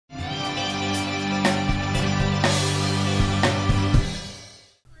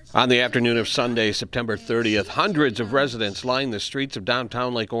On the afternoon of Sunday, September 30th, hundreds of residents lined the streets of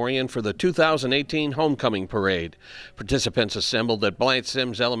downtown Lake Orion for the 2018 Homecoming Parade. Participants assembled at Blanche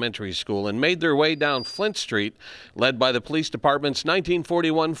Sims Elementary School and made their way down Flint Street, led by the police department's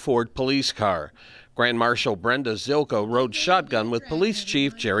 1941 Ford police car. Grand Marshal Brenda Zilka rode shotgun with Police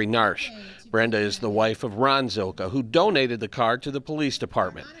Chief Jerry Narsh. Brenda is the wife of Ron Zilka, who donated the car to the police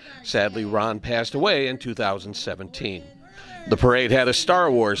department. Sadly, Ron passed away in 2017. The parade had a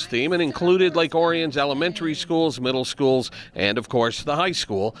Star Wars theme and included Lake Orion's elementary schools, middle schools, and of course the high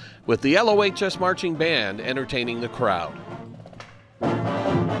school, with the LOHS marching band entertaining the crowd.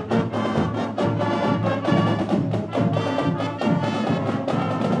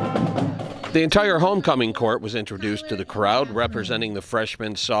 The entire homecoming court was introduced to the crowd, representing the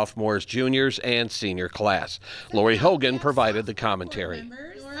freshmen, sophomores, juniors, and senior class. Lori Hogan provided the commentary.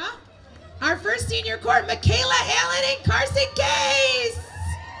 Our first senior court, Michaela Allen and Carson Case.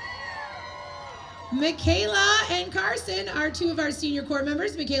 Michaela and Carson are two of our senior court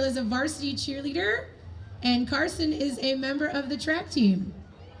members. Michaela is a varsity cheerleader, and Carson is a member of the track team.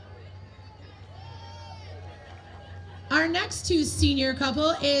 Our next two senior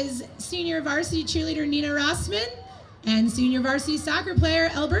couple is senior varsity cheerleader Nina Rossman and senior varsity soccer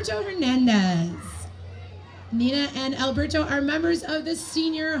player Alberto Hernandez. Nina and Alberto are members of the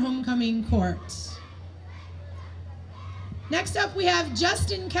senior homecoming court. Next up, we have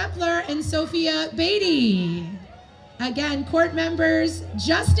Justin Kepler and Sophia Beatty. Again, court members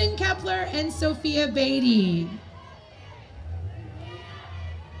Justin Kepler and Sophia Beatty.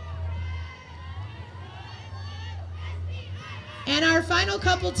 And our final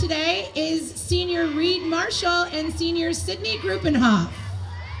couple today is senior Reed Marshall and senior Sydney Gruppenhoff.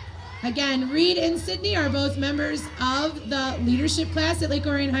 Again, Reed and Sydney are both members of the leadership class at Lake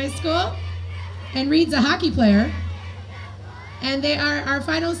Orion High School. And Reed's a hockey player. And they are our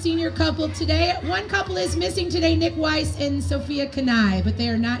final senior couple today. One couple is missing today, Nick Weiss and Sophia Kanai, but they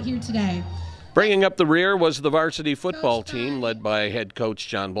are not here today. Bringing up the rear was the varsity football team led by head coach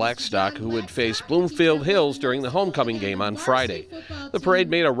John Blackstock, who would face Bloomfield Hills during the homecoming game on Friday. The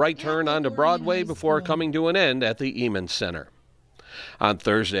parade made a right turn onto Broadway before coming to an end at the Eamon Center. On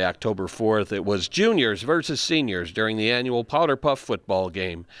Thursday, October 4th, it was juniors versus seniors during the annual Powderpuff Football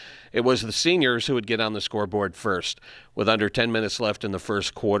Game. It was the seniors who would get on the scoreboard first. With under 10 minutes left in the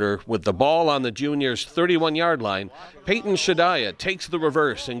first quarter, with the ball on the juniors' 31-yard line, Peyton Shadiah takes the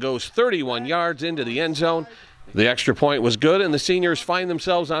reverse and goes 31 yards into the end zone. The extra point was good, and the seniors find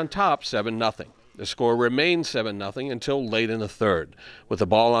themselves on top 7-0. The score remained 7-0 until late in the third. With the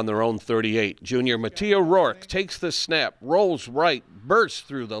ball on their own 38, junior Mattia Rourke takes the snap, rolls right, bursts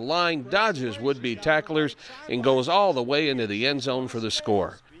through the line, dodges would-be tacklers, and goes all the way into the end zone for the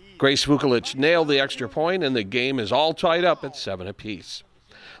score. Grace Vukolich nailed the extra point, and the game is all tied up at 7 apiece.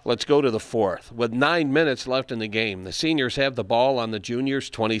 Let's go to the fourth. With 9 minutes left in the game, the seniors have the ball on the juniors'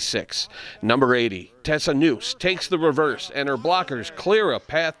 26. Number 80, Tessa Noose, takes the reverse, and her blockers clear a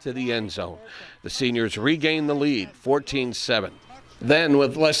path to the end zone. The seniors regain the lead, 14-7. Then,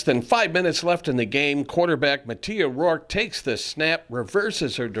 with less than 5 minutes left in the game, quarterback Mattia Rourke takes the snap,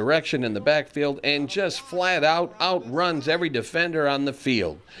 reverses her direction in the backfield, and just flat out outruns every defender on the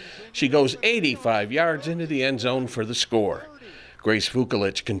field. She goes 85 yards into the end zone for the score. Grace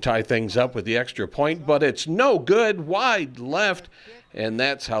Vukolich can tie things up with the extra point, but it's no good, wide left, and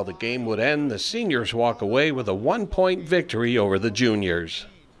that's how the game would end. The seniors walk away with a 1-point victory over the juniors.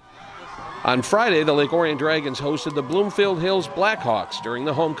 On Friday, the Lake Orion Dragons hosted the Bloomfield Hills Black Hawks during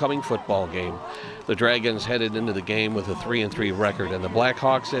the homecoming football game. The Dragons headed into the game with a 3-3 record, and the Black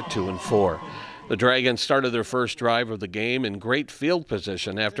Hawks at 2-4. The Dragons started their first drive of the game in great field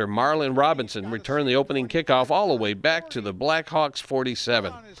position after Marlon Robinson returned the opening kickoff all the way back to the Black Hawks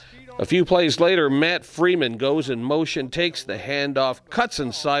 47. A few plays later, Matt Freeman goes in motion, takes the handoff, cuts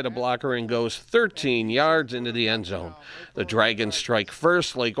inside a blocker, and goes 13 yards into the end zone. The Dragons strike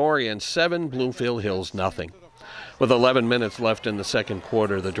first, Lake Orion 7, Bloomfield Hills 0. With 11 minutes left in the second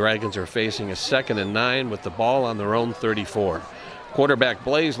quarter, the Dragons are facing a 2nd and 9 with the ball on their own 34. Quarterback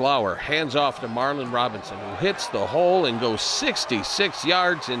Blaze Lauer hands off to Marlon Robinson, who hits the hole and goes 66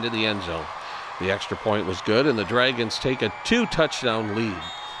 yards into the end zone. The extra point was good, and the Dragons take a 2-touchdown lead.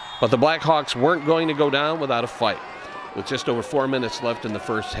 But the Black Hawks weren't going to go down without a fight. With just over 4 minutes left in the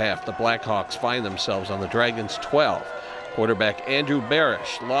first half, the Black Hawks find themselves on the Dragons' 12. Quarterback Andrew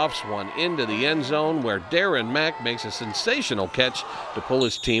Barish lofts one into the end zone where Darren Mack makes a sensational catch to pull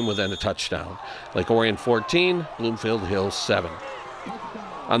his team within a touchdown. Lake Orion 14, Bloomfield Hills 7.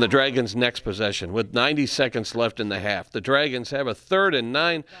 On the Dragons' next possession, with 90 seconds left in the half, the Dragons have a 3rd and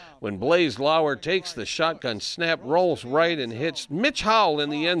 9 when Blaze Lauer takes the shotgun snap, rolls right, and hits Mitch Howell in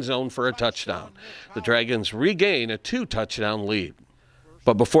the end zone for a touchdown. The Dragons regain a 2-touchdown lead.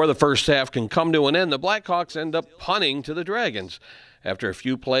 But before the first half can come to an end, the Black Hawks end up punting to the Dragons. After a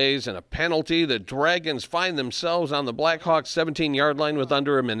few plays and a penalty, the Dragons find themselves on the Black Hawks' 17-yard line with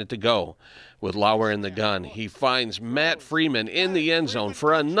under a minute to go. With Lauer in the gun, he finds Matt Freeman in the end zone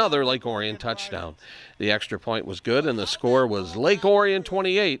for another Lake Orion touchdown. The extra point was good, and the score was Lake Orion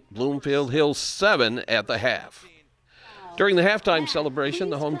 28, Bloomfield Hills 7 at the half. During the halftime celebration,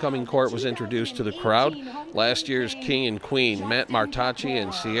 the homecoming court was introduced to the crowd. Last year's King and Queen, Matt Martacci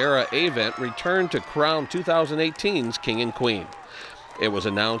and Sierra Avent, returned to crown 2018's King and Queen. It was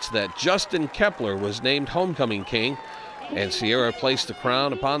announced that Justin Kepler was named homecoming king, and Sierra placed the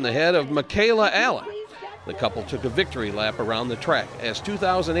crown upon the head of Michaela Allen. The couple took a victory lap around the track as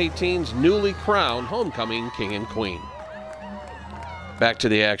 2018's newly crowned homecoming king and queen. Back to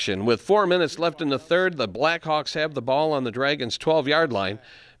the action. With 4 minutes left in the third, the Black Hawks have the ball on the Dragons' 12-yard line.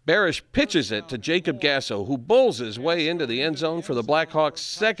 Barish pitches it to Jacob Gasso, who bowls his way into the end zone for the Black Hawks'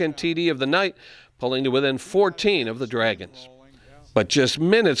 second TD of the night, pulling to within 14 of the Dragons. But just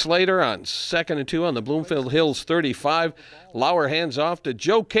minutes later, on 2nd and 2 on the Bloomfield Hills 35, Lauer hands off to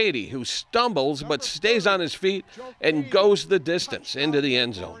Joe Cady, who stumbles but stays on his feet and goes the distance into the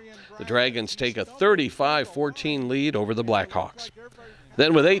end zone. The Dragons take a 35-14 lead over the Black Hawks.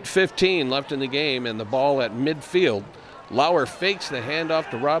 Then with 8:15 left in the game and the ball at midfield, Lauer fakes the handoff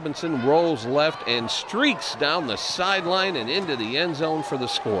to Robinson, rolls left, and streaks down the sideline and into the end zone for the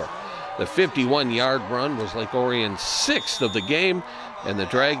score. The 51-yard run was Lake Orion's 6th of the game, and the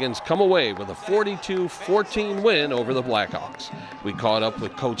Dragons come away with a 42-14 win over the Blackhawks. We caught up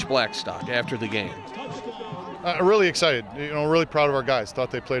with Coach Blackstock after the game. Really excited, really proud of our guys.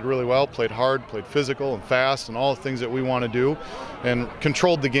 Thought they played really well, played hard, played physical and fast and all the things that we want to do, and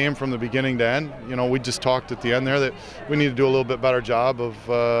controlled the game from the beginning to end. We just talked at the end there that we need to do a little bit better job of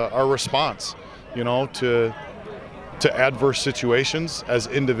our response, to adverse situations as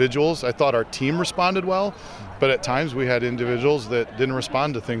individuals. I thought our team responded well, but at times we had individuals that didn't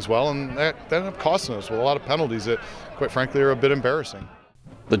respond to things well, and that ended up costing us with a lot of penalties that, quite frankly, are a bit embarrassing.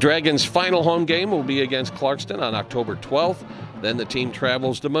 The Dragons' final home game will be against Clarkston on October 12th. Then the team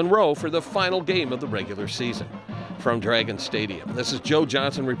travels to Monroe for the final game of the regular season. From Dragon Stadium, this is Joe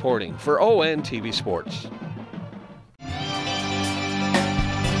Johnson reporting for ONTV Sports.